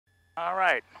All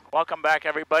right, welcome back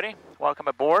everybody. Welcome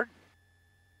aboard.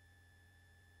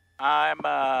 I'm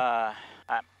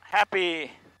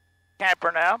happy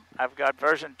camper now. I've got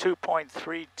version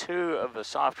 2.32 of the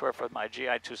software for my GI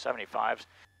 275s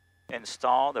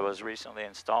installed. It was recently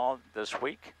installed this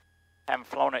week. Haven't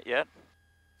flown it yet.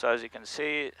 So as you can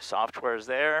see, software is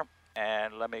there.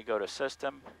 And let me go to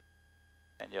system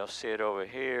and you'll see it over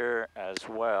here as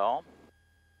well.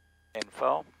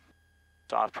 Info,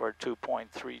 software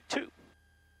 2.32.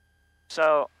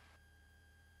 So,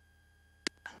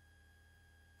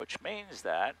 which means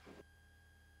that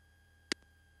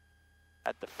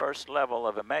at the first level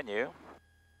of a menu,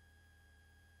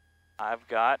 I've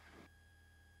got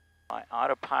my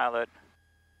autopilot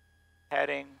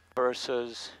heading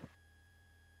versus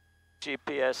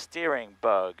GPS steering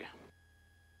bug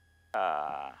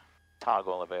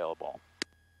toggle available.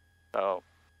 So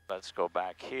let's go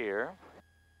back here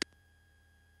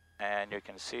and you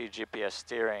can see GPS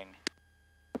steering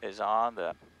is on.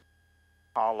 The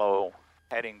hollow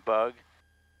heading bug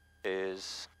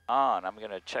is on. I'm going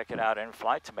to check it out in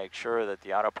flight to make sure that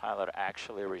the autopilot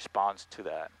actually responds to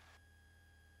that.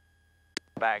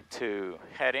 Back to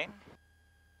heading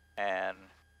and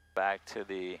back to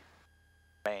the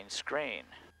main screen.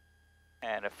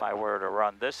 And if I were to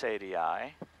run this ADI,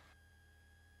 I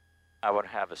would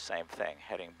have the same thing,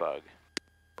 heading bug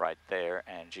right there,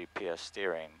 and GPS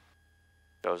steering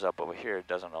goes up over here. It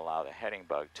doesn't allow the heading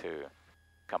bug to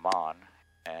come on,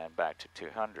 and back to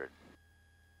 200.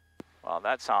 Well,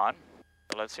 that's on.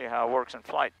 So let's see how it works in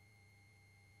flight.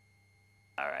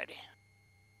 Alrighty.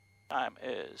 Time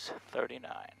is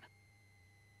 39.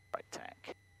 Right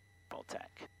tank. Full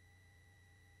tank.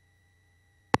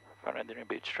 Fernandina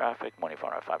Beach traffic,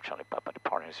 2405 Charlie Papa,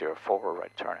 departing 04,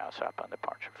 right turn out, southbound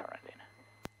departure, Fernandina.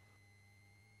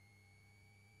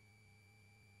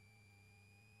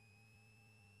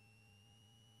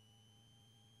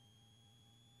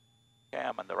 Okay,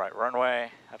 I'm on the right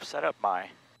runway. I've set up my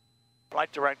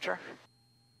flight director.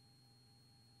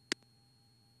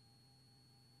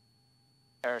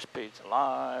 Airspeed's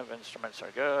alive, instruments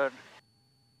are good.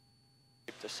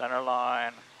 Keep the center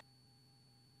line.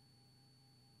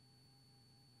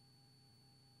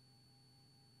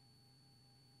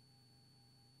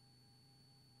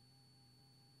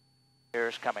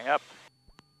 Here's coming up.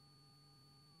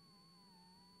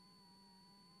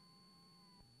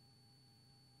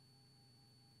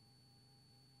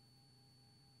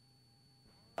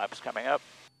 Laps coming up.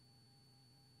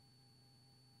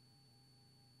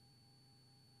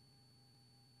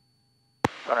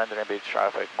 Fernandina Beach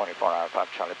traffic,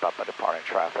 2405 Charlie Papa, departing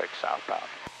traffic southbound.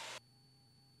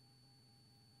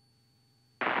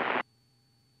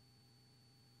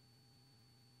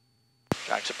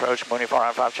 Jack's approach,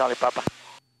 2495 Charlie Papa.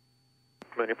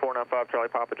 2495 Charlie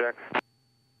Papa, Jack.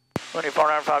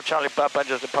 2495 Charlie Papa,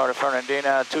 just departed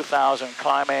Fernandina, 2000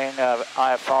 climbing,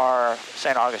 IFR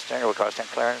St. Augustine, requesting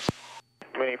clearance.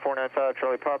 2495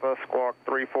 Charlie Papa, squawk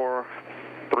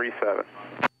 3437.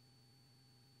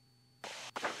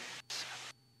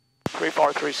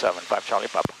 3437, 5 Charlie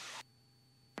Papa.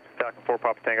 Falcon 4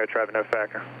 Papa Tango, traffic no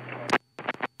factor.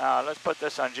 Let's put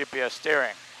this on GPS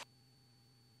steering.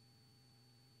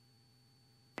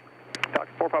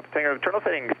 Falcon 4 Papa Tango, turn off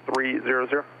heading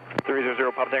 300.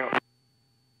 300 Papa Tango.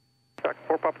 Falcon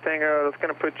 4 Papa Tango, that's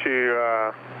going to put you,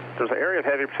 there's an area of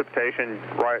heavy precipitation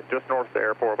right just north of the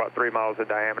airport, about 3 miles in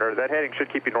diameter. That heading should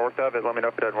keep you north of it. Let me know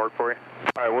if it doesn't work for you.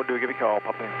 All right, we'll do. Give me a call,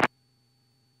 Papa Tango.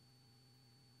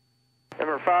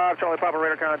 Number 5, Charlie Papa,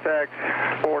 radar contact,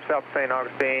 4 south of St.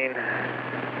 Augustine.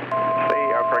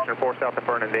 Say correction, 4 south of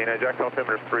Fernandina. Jack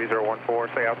altimeter is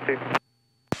 3014. Say altitude.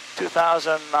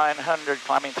 2,900,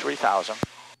 climbing 3,000.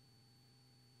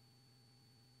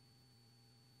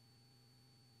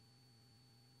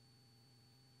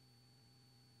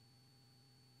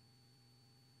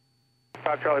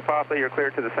 Charlie Papa, you're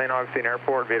cleared to the St. Augustine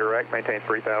Airport via direct, maintain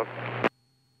 3,000.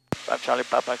 5 Charlie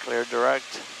Papa, cleared direct,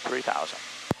 3,000.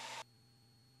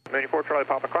 94 Charlie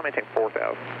Papa, climb, maintain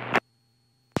 4,000.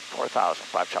 4,000,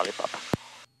 5 Charlie Papa.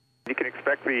 You can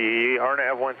expect the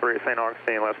RNAV 13 at St.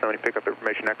 Augustine. Let us know when you pick up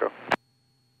information echo.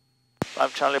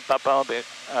 5 Charlie Papa, I'll be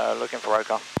looking for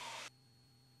echo.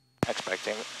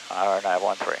 Expecting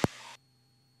RNAV 13.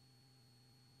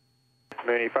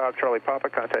 95 Charlie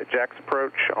Papa, contact Jack's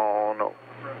approach on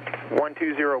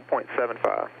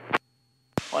 120.75.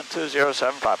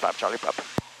 12075, 5 Charlie Papa.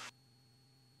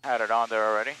 Had it on there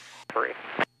already. 3.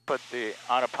 Put the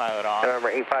autopilot on. Number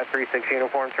 8536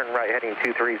 uniform, turn right heading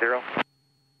 230.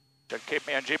 Should keep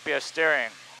me on GPS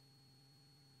steering,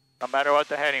 no matter what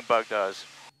the heading bug does.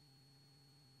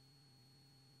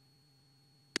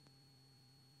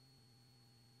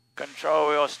 Control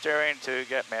wheel steering to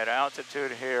get me at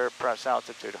altitude here. Press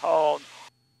altitude hold.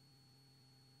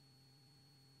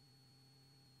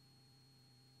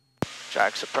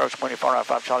 Jack's approach, Mooney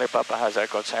 495 Charlie Papa has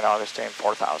echoed St. Augustine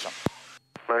 4000.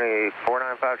 Mooney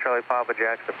 495 Charlie Papa,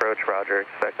 Jack's approach, roger.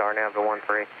 Expect RNAV to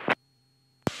 13.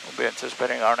 We'll be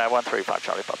anticipating RNAV 135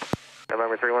 Charlie Papa.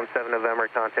 November 317 November,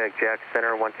 contact Jack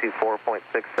Center 124.67.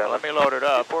 Well, let me load it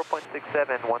up. 4.67,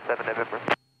 17 November.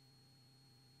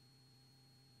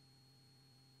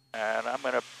 And I'm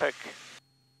going to pick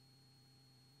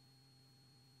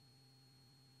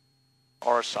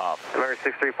Orsov. November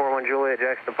 6341 Juliet,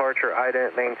 Jack's departure,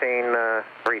 ident, maintain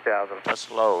 3000. Let's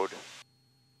load.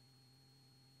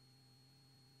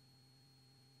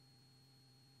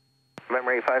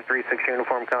 November 8536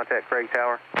 uniform, contact Craig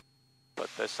Tower. Put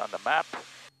this on the map.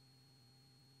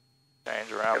 Change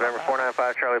around. November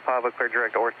 495 Charlie Papa, clear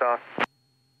direct Orsov.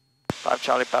 5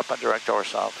 Charlie Papa, direct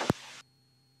Orsov.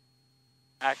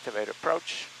 Activate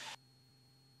approach.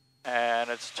 And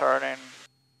it's turning.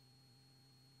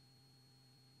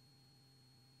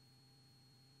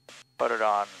 Put it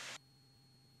on.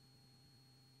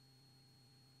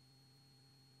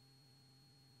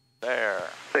 There.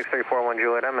 6341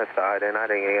 Juliet, I missed the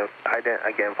ident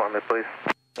again for me, please.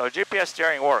 So GPS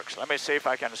steering works. Let me see if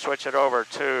I can switch it over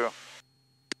to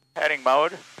heading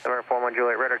mode. November 41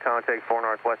 Juliet, radar contact 4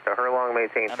 northwest to Herlong,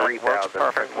 maintain 3000.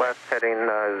 Perfect. West heading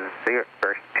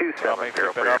 270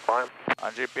 for your climb.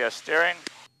 On GPS steering.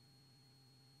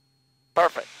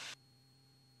 Perfect.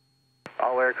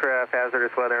 All aircraft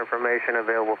hazardous weather information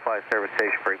available, flight service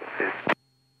station frequencies.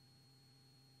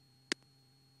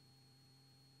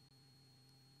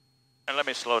 And let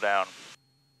me slow down.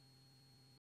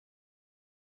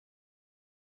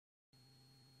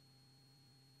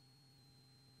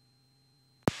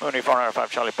 Mooney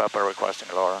 495 Charlie Papa requesting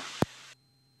Laura.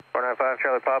 495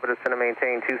 Charlie Papa, descend to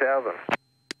maintain 2000.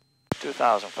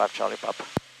 2000, 5 Charlie Papa.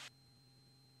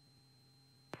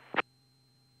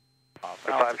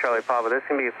 5 Charlie Papa, this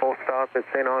can be a full stop at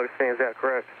St. Augustine, is that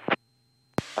correct?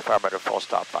 Affirmative, full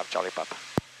stop, 5 Charlie Papa.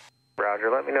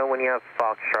 Roger, let me know when you have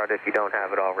Foxtrot if you don't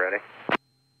have it already.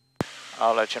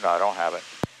 I'll let you know, I don't have it.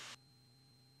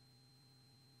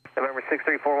 November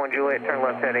 6341 Juliet, turn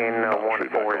left heading 14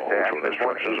 is the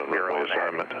instructions on early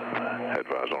assignment.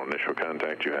 Advise on initial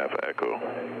contact, you have Echo.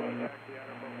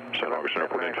 St. Augustine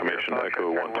Airport information,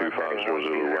 Echo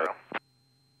 12500 West.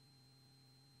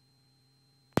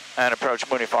 And approach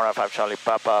Mooney 495 Charlie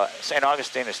Papa. St.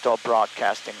 Augustine is still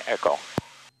broadcasting Echo.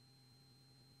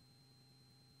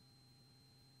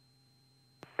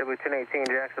 W1018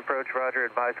 Jack's approach, roger,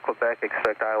 advise Quebec,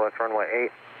 expect ILS runway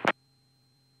 8.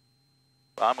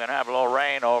 Well, I'm going to have a little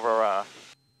rain over...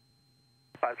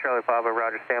 5 Charlie Papa,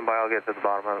 roger, stand by, I'll get to the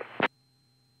bottom of it.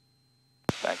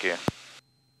 Thank you.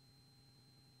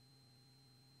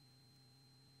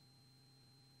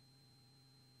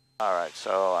 All right,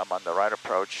 so I'm on the right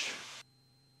approach.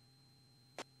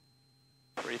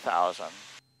 3000,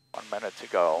 1 minute to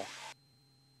go.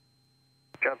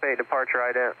 Jump 8, departure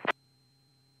ident.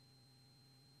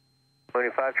 Mooney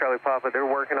 5 Charlie Papa, they're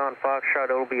working on Foxtrot,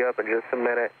 it'll be up in just a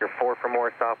minute. You're 4 from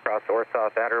Orsov, cross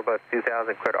Orsov, at Airbus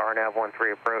 2000, cleared RNAV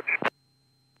 13 approach.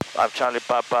 5 Charlie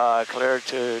Papa, cleared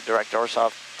to direct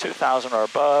Orsov 2000 or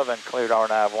above and cleared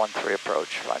RNAV 13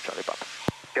 approach. 5 Charlie Papa.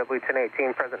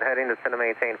 W1018, present heading, descend to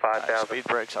maintain 5000. Speed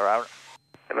brakes are out.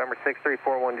 November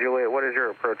 6341 Juliet, what is your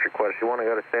approach request? You want to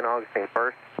go to St. Augustine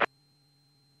first?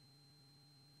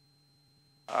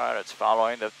 All right, it's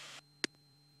following the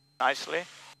nicely.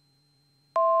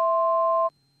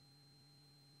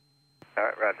 All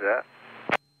right, roger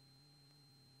that.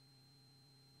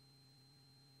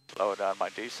 Slow down my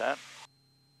descent.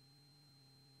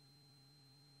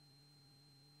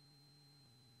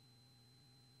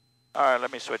 All right,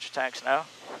 let me switch tanks now.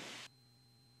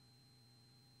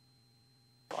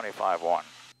 25-1.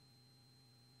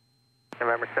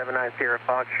 November 790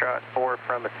 Foxtrot 4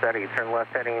 from Massetti, turn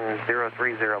left heading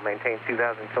 030, maintain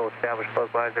 2000 until established close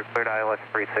visor, cleared ILS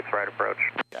 36 right approach.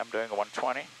 Okay, I'm doing a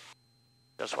 120.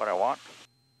 That's what I want.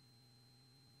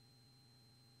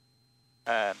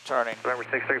 And turning. November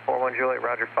 6341 Juliet,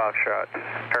 roger Foxtrot.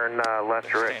 Turn left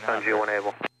direct, sun G1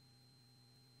 able.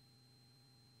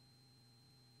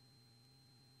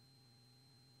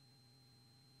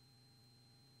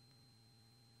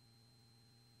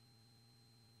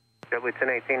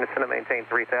 W1018, descend to maintain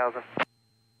 3000.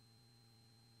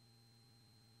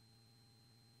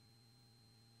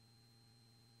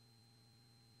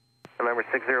 November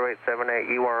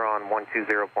 60878, you are on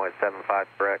 120.75,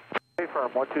 correct?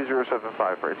 Confirm,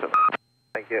 12075 for 87.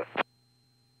 Thank you.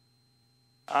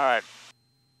 All right.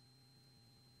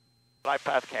 Flight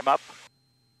path came up.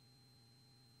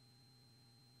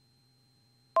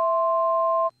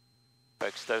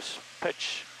 6, there's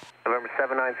pitch. November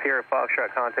 79 Sierra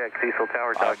Foxtrot, contact Cecil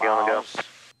Tower, 5 talk yellow go. miles.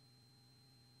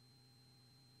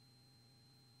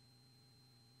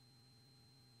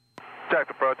 Jack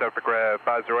approach, Dr. Grad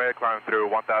 508, climb through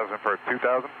 1000 for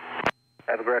 2000.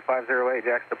 Echo Grad 508,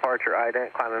 Jack's departure,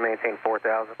 ident, climb and maintain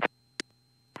 4000.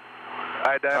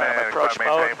 Ident and approach climb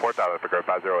and maintain mode. 4000 for Grad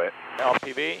 508.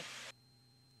 LPV.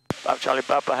 5 Charlie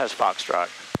Papa has Foxtrot.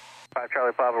 5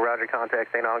 Charlie Papa, roger,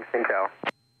 contact St. Augustine Tower.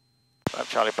 5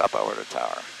 Charlie Papa over the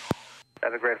tower.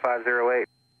 Echo Grad 508.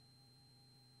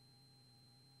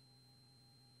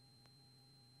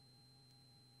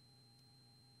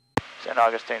 St.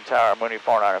 Augustine Tower, Mooney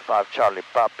 495, Charlie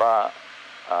Papa,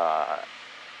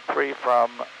 3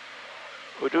 from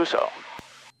Uduso.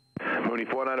 Mooney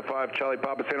 495, Charlie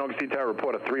Papa, St. Augustine Tower,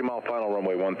 report a 3-mile final,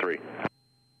 runway 13.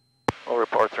 We'll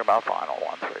report 3-mile final,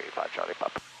 13, 5 Charlie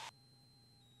Papa.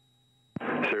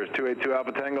 Cirrus 282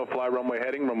 Alpha Tango, fly runway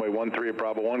heading, runway 13 at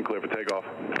Bravo 1, clear for takeoff.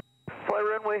 Fly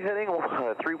runway heading,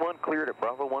 31 cleared at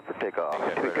Bravo 1 for takeoff.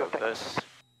 Get rid of this.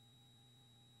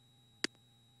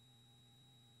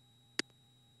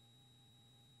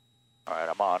 All right,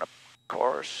 I'm on a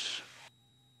course.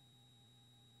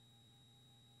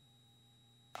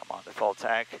 I'm on the full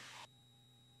tank.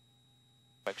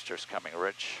 Mixture's coming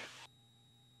rich.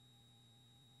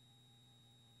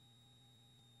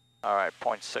 All right,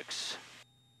 0.6.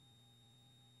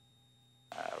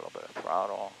 A little bit of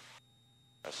throttle.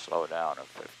 Let's slow down to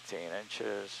 15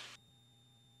 inches.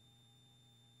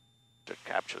 To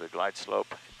capture the glide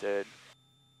slope, it did.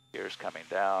 Gears coming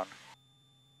down.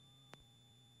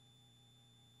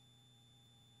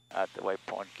 At the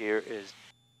waypoint, gear is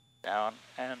down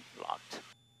and locked.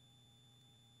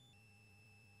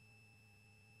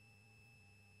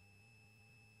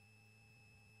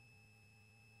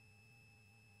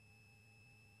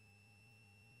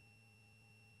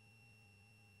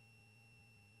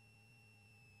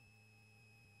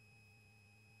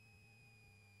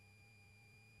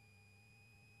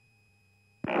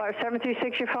 Flight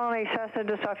 736, you're following a Cessna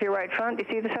just off your right front. Do you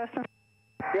see the Cessna?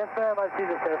 Yes, ma'am, I see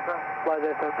the Cessna. Fly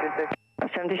 736.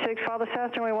 736, follow the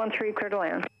Cessna, runway 13, clear to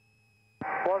land.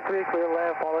 13, clear to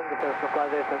land, following the Cessna. Fly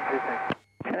 736.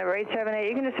 And number 878,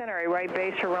 you can descend our right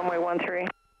base for runway 13.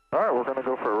 All right, we're going to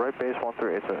go for a right base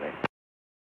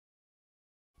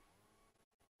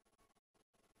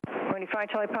 13878. When you find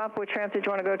Charlie Papa, which ramp did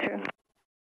you want to go to?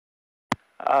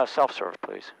 Self-serve,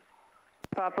 please.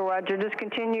 Papa, roger. Just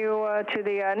continue to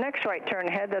the next right turn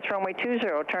ahead. That's runway 20.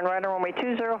 Turn right on runway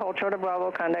 20, hold short of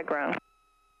Bravo, contact ground.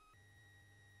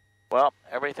 Well,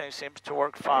 everything seems to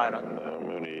work fine.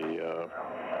 Mooney,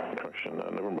 question,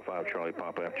 November 5 Charlie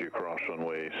Papa, after you cross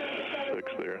runway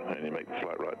 6 there, and you make the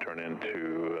slight right turn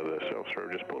into the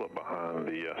self-serve, just pull up behind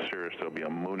the Cirrus. There'll be a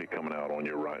Mooney coming out on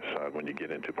your right side when you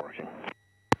get into parking.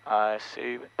 I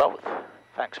see both.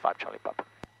 Thanks, 5 Charlie Papa.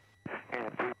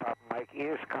 And 3 Papa Mike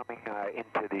is coming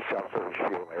into the self-service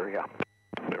fuel area.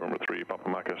 November 3 Papa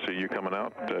Mike, I see you coming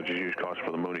out. Just use caution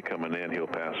for the Mooney coming in. He'll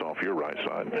pass off your right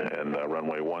side. And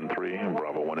runway 13,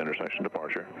 Bravo 1 intersection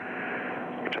departure.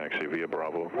 Taxi via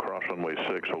Bravo, cross runway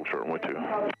 6, hold short runway 2.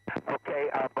 Okay,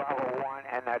 Bravo 1,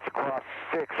 and that's cross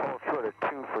 6, hold short of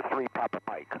 2 for 3 Papa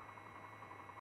Mike.